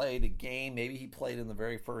he played a game. Maybe he played in the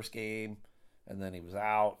very first game, and then he was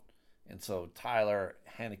out. And so Tyler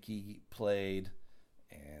Heineke played,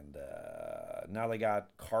 and now they got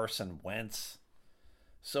Carson Wentz,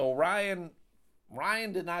 So Ryan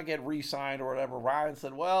did not get re-signed or whatever. Ryan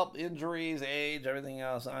said, well, injuries, age, everything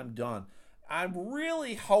else, I'm done. I'm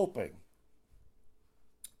really hoping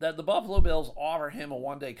that the Buffalo Bills offer him a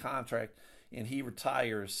one-day contract and he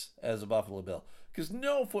retires as a Buffalo Bill. Because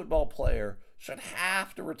no football player should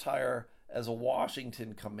have to retire as a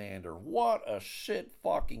Washington Commander. What a shit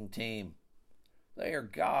fucking team. They are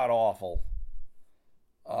god awful.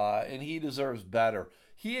 And he deserves better.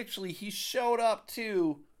 He showed up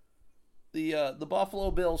to the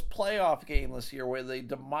Buffalo Bills playoff game this year where they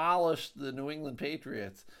demolished the New England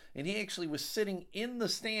Patriots. And he actually was sitting in the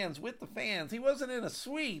stands with the fans. He wasn't in a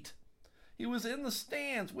suite. He was in the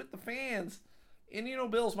stands with the fans. And you know,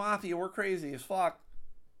 Bills Mafia, we're crazy as fuck.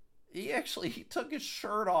 He took his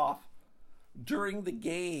shirt off during the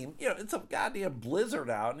game. You know, it's a goddamn blizzard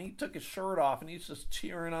out, and he took his shirt off, and he's just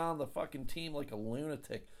cheering on the fucking team like a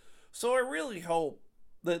lunatic. So I really hope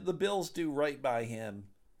that the Bills do right by him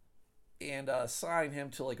and sign him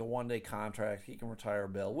to like a one-day contract. He can retire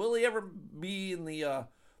Bill. Will he ever be in the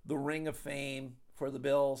Ring of Fame for the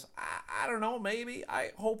Bills? I don't know, maybe.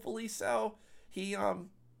 Hopefully so. He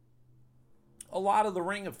a lot of the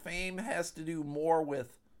Ring of Fame has to do more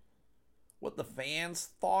with what the fans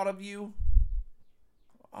thought of you,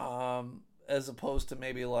 as opposed to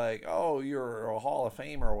maybe like, oh, you're a Hall of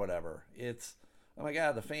Famer or whatever. It's, oh my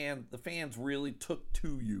God, the fans really took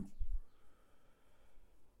to you.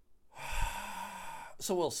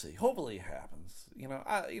 So we'll see. Hopefully it happens.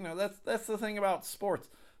 That's the thing about sports.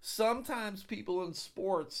 Sometimes people in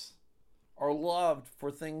sports are loved for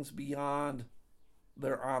things beyond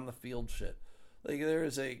their on the field shit. Like there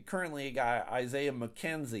is currently a guy, Isaiah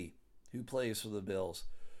McKenzie, who plays for the Bills,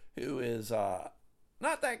 who is not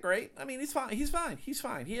that great. I mean, he's fine. He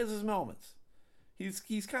has his moments.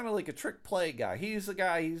 He's kind of like a trick play guy. He's the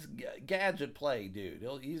guy. He's gadget play dude.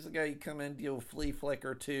 He's the guy you come in, do a flea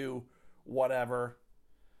flicker to, whatever.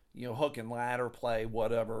 Hook and ladder play,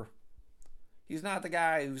 whatever. He's not the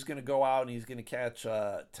guy who's going to go out and he's going to catch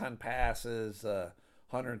 10 passes,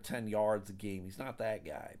 110 yards a game. He's not that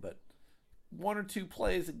guy. But one or two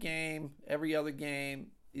plays a game, every other game,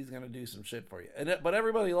 he's going to do some shit for you. But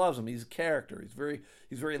everybody loves him. He's a character. He's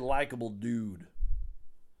very likable dude.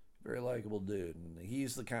 Very likable dude. And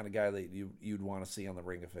he's the kind of guy that you'd want to see on the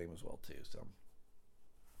Ring of Fame as well, too. So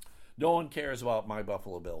no one cares about my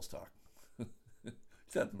Buffalo Bills talk.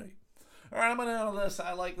 Except me. All right, I'm going to end this.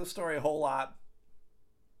 I like the story a whole lot.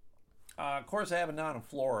 Of course, I have it down in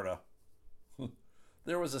Florida.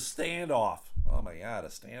 There was a standoff. Oh my God, a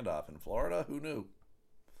standoff in Florida? Who knew?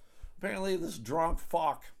 Apparently, this drunk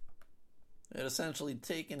fuck had essentially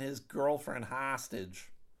taken his girlfriend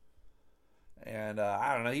hostage. And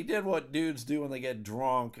I don't know, he did what dudes do when they get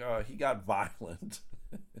drunk. He got violent.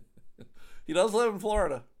 He does live in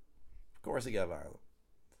Florida. Of course he got violent.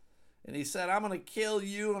 And he said, I'm going to kill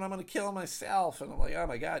you and I'm going to kill myself. And I'm like, oh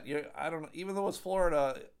my God, I don't know. Even though it's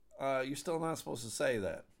Florida, you're still not supposed to say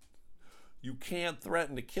that. You can't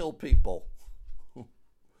threaten to kill people.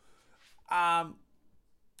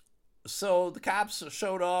 So the cops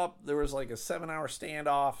showed up. There was like a 7-hour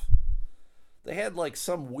standoff. They had like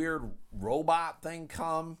some weird robot thing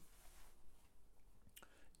come.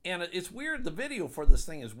 And it's weird. The video for this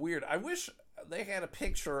thing is weird. I wish they had a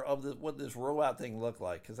picture of what this robot thing looked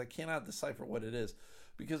like, because I cannot decipher what it is.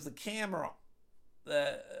 Because the camera,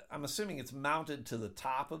 I'm assuming it's mounted to the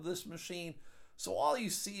top of this machine. So all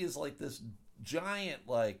you see is like this giant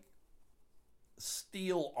like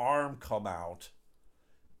steel arm come out.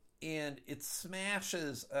 And it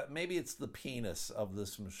smashes, maybe it's the penis of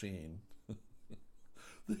this machine.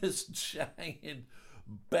 This giant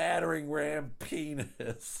battering ram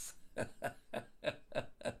penis.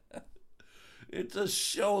 It just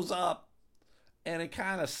shows up and it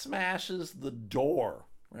kind of smashes the door,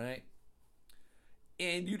 right?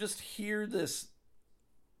 And you just hear this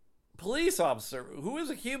police officer, who is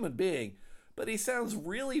a human being, but he sounds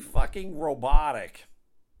really fucking robotic.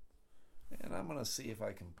 And I'm going to see if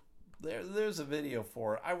I can... There's a video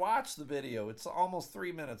for it. I watched the video. It's almost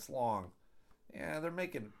 3 minutes long. Yeah, are they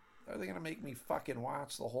going to make me fucking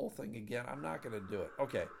watch the whole thing again? I'm not going to do it.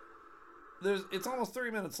 Okay. It's almost 3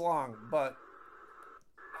 minutes long, but...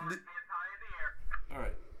 All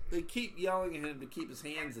right. They keep yelling at him to keep his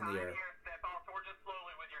hands in the air.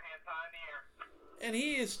 And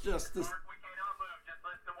he is just this...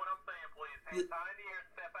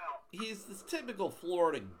 He's this typical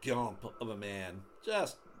Florida gump of a man.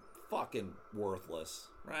 Just fucking worthless,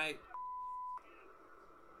 right?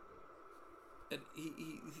 And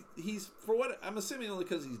he's, for what, I'm assuming only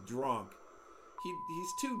because he's drunk.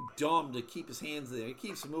 He's too dumb to keep his hands there. He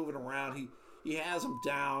keeps moving around. He has him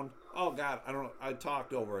down. Oh God, I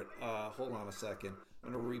talked over it. Hold on a second.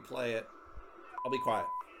 I'm gonna replay it. I'll be quiet.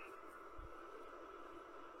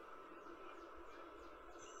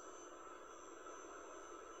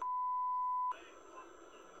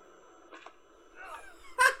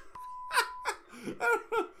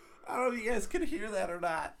 I don't know if you guys can hear that or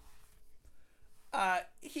not. I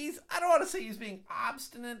don't want to say he's being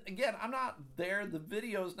obstinate. Again, I'm not there. The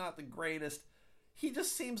video's not the greatest. He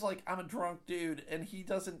just seems like I'm a drunk dude, and he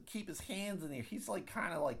doesn't keep his hands in the air. He's like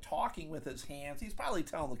kind of like talking with his hands. He's probably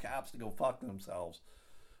telling the cops to go fuck themselves.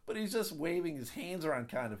 But he's just waving his hands around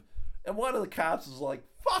kind of. And one of the cops is like,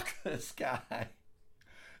 fuck this guy.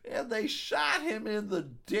 And they shot him in the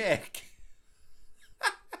dick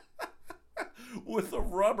with a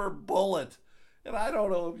rubber bullet. And I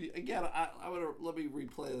don't know if you, again, I'm gonna let me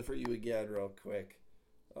replay it for you again real quick.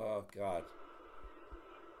 Oh God.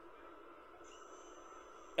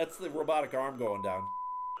 That's the robotic arm going down.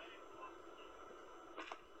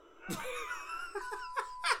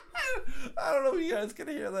 I don't know if you guys can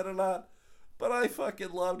hear that or not, but I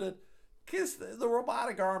fucking loved it. Because the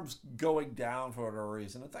robotic arm's going down for no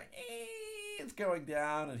reason. It's like, it's going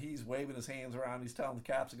down, and he's waving his hands around. He's telling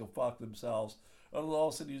the cops to go fuck themselves. And all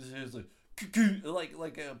of a sudden, he just hears like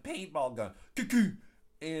a paintball gun.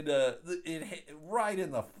 And it hit right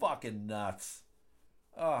in the fucking nuts.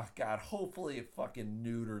 Oh, God. Hopefully it fucking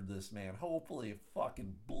neutered this man. Hopefully it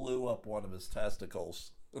fucking blew up one of his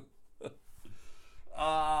testicles.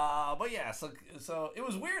 But yeah, so it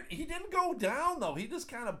was weird. He didn't go down, though. He just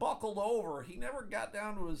kind of buckled over. He never got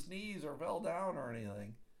down to his knees or fell down or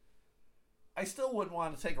anything. I still wouldn't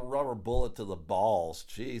want to take a rubber bullet to the balls.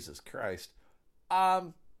 Jesus Christ.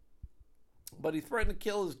 But he threatened to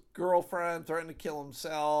kill his girlfriend, threatened to kill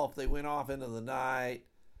himself. They went off into the night.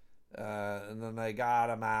 And then they got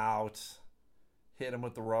him out, hit him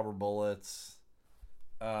with the rubber bullets.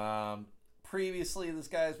 Previously, this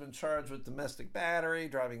guy's been charged with domestic battery,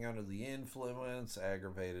 driving under the influence,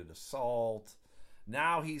 aggravated assault.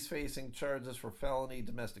 Now he's facing charges for felony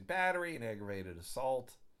domestic battery and aggravated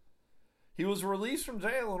assault. He was released from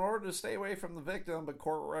jail in order to stay away from the victim, but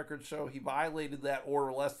court records show he violated that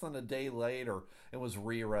order less than a day later and was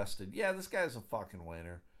rearrested. Yeah, this guy's a fucking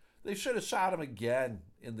winner. They should have shot him again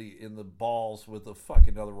in the balls with a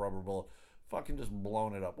fucking other rubber bullet. Fucking just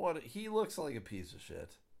blown it up. He looks like a piece of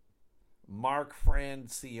shit. Mark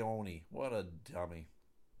Francione. What a dummy.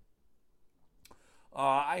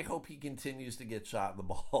 I hope he continues to get shot in the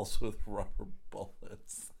balls with rubber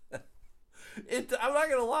bullets. I'm not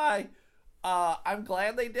going to lie. I'm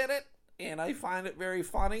glad they did it, and I find it very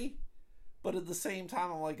funny. But at the same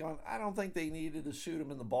time, I'm like, I don't think they needed to shoot him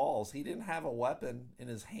in the balls. He didn't have a weapon in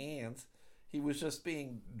his hands. He was just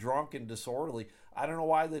being drunk and disorderly. I don't know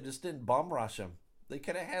why they just didn't bum rush him. They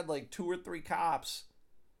could have had like 2 or 3 cops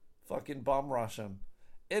fucking bum rush him.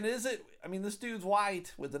 And this dude's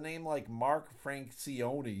white with a name like Mark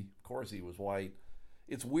Francione. Of course he was white.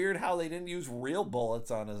 It's weird how they didn't use real bullets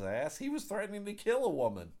on his ass. He was threatening to kill a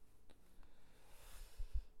woman.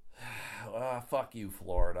 Fuck you,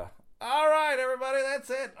 Florida. All right, everybody, that's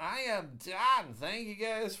it. I am done. Thank you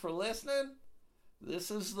guys for listening. This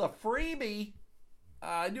is the freebie.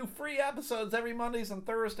 I do free episodes every Mondays and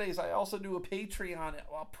Thursdays. I also do a Patreon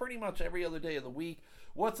pretty much every other day of the week.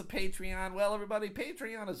 What's a Patreon? Well, everybody,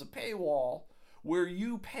 Patreon is a paywall where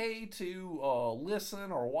you pay to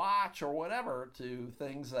listen or watch or whatever to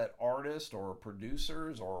things that artists or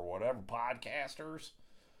producers or whatever, podcasters,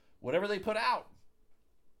 whatever they put out.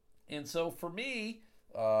 And so for me,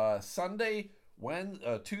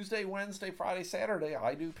 Tuesday, Wednesday, Friday, Saturday,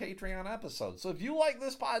 I do Patreon episodes. So if you like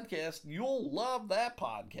this podcast, you'll love that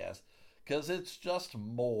podcast because it's just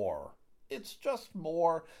more. It's just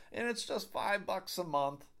more, and it's just $5 a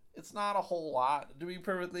month. It's not a whole lot. To be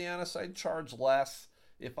perfectly honest, I'd charge less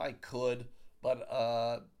if I could, but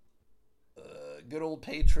good old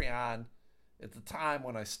Patreon, at the time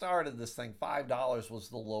when I started this thing, $5 was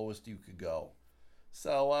the lowest you could go.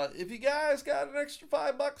 So if you guys got an extra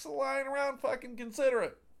 $5 lying around, fucking consider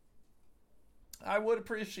it. I would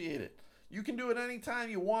appreciate it. You can do it anytime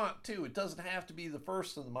you want, too. It doesn't have to be the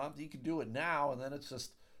first of the month. You can do it now, and then it's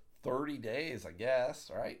just 30 days, I guess,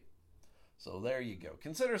 right? So there you go.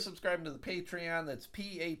 Consider subscribing to the Patreon. That's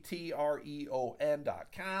patreon.com.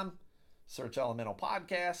 Search Elemental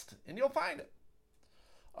Podcast, and you'll find it.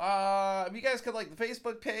 If you guys could like the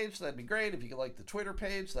Facebook page, that'd be great. If you could like the Twitter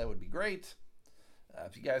page, that would be great.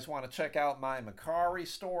 If you guys want to check out my Macari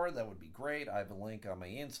store, that would be great. I have a link on my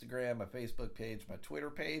Instagram, my Facebook page, my Twitter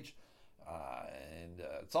page.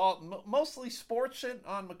 It's all mostly sports shit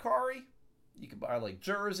on Macari. You can buy like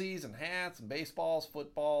jerseys and hats and baseballs,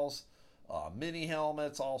 footballs, mini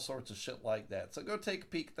helmets, all sorts of shit like that. So go take a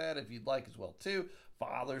peek at that if you'd like as well too.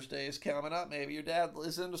 Father's Day is coming up. Maybe your dad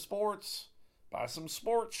is into sports. Buy some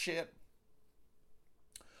sports shit.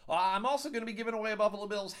 I'm also going to be giving away a Buffalo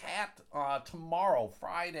Bills hat tomorrow,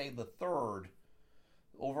 Friday the 3rd,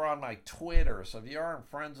 over on my Twitter. So if you aren't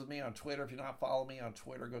friends with me on Twitter, if you're not following me on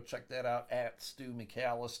Twitter, go check that out, at Stu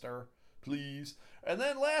McAllister, please. And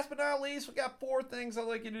then last but not least, we got 4 things I'd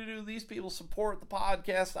like you to do. These people support the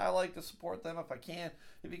podcast. I like to support them if I can.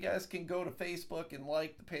 If you guys can go to Facebook and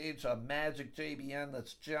like the page Magic JBN,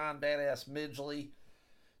 that's John Badass Midgley.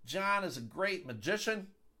 John is a great magician.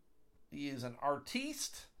 He is an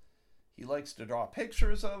artiste. He likes to draw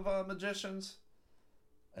pictures of magicians.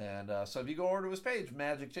 And so if you go over to his page,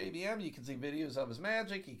 Magic JBM, you can see videos of his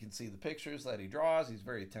magic. You can see the pictures that he draws. He's a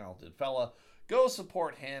very talented fella. Go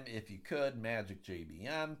support him if you could, Magic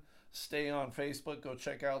JBM. Stay on Facebook. Go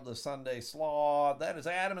check out the Sunday Slaw. That is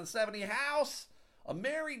Adam and Stephanie House, a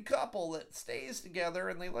married couple that stays together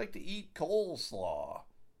and they like to eat coleslaw.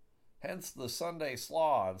 Hence the Sunday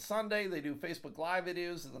Slaw. On Sunday, they do Facebook Live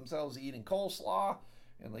videos of themselves eating coleslaw,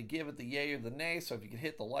 and they give it the yay or the nay. So if you could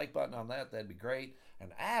hit the like button on that, that'd be great.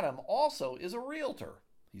 And Adam also is a realtor.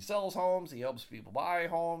 He sells homes. He helps people buy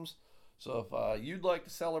homes. So if you'd like to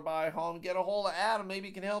sell or buy a home, get a hold of Adam. Maybe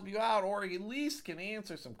he can help you out, or he at least can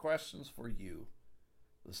answer some questions for you.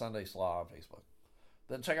 The Sunday Slaw on Facebook.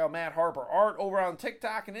 Then check out Matt Harper Art over on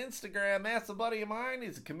TikTok and Instagram. Matt's a buddy of mine.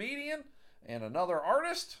 He's a comedian and another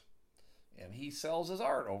artist. And he sells his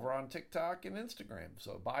art over on TikTok and Instagram.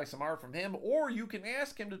 So buy some art from him, or you can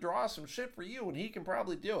ask him to draw some shit for you, and he can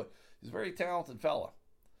probably do it. He's a very talented fella.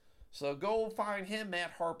 So go find him,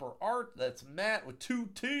 Matt Harper Art. That's Matt with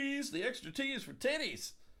 2 T's. The extra T is for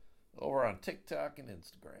titties. Over on TikTok and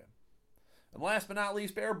Instagram. And last but not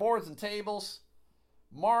least, Bear Boards and Tables.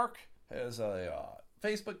 Mark has a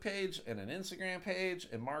Facebook page and an Instagram page.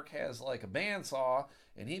 And Mark has like a bandsaw,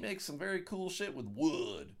 and he makes some very cool shit with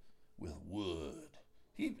wood.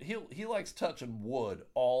 He likes touching wood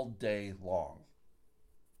all day long.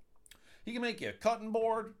 He can make you a cutting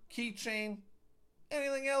board, keychain,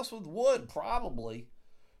 anything else with wood, probably.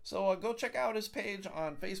 So go check out his page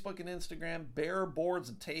on Facebook and Instagram, Bear Boards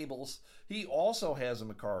and Tables. He also has a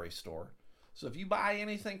Mercari store. So if you buy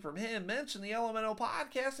anything from him, mention the Elemental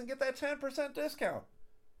Podcast and get that 10% discount.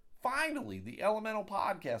 Finally, the Elemental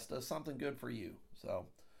Podcast does something good for you. So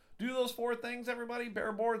do those 4 things, everybody.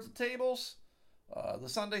 Bear Boards and Tables, the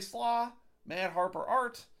Sunday Slaw, Matt Harper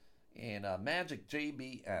Art, and Magic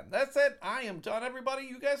JBN. That's it. I am done, everybody.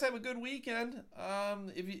 You guys have a good weekend.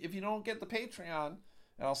 If you don't get the Patreon,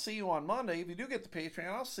 and I'll see you on Monday. If you do get the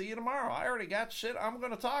Patreon, I'll see you tomorrow. I already got shit I'm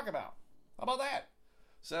going to talk about. How about that?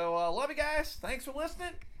 So, love you guys. Thanks for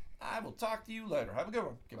listening. I will talk to you later. Have a good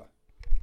one. Goodbye.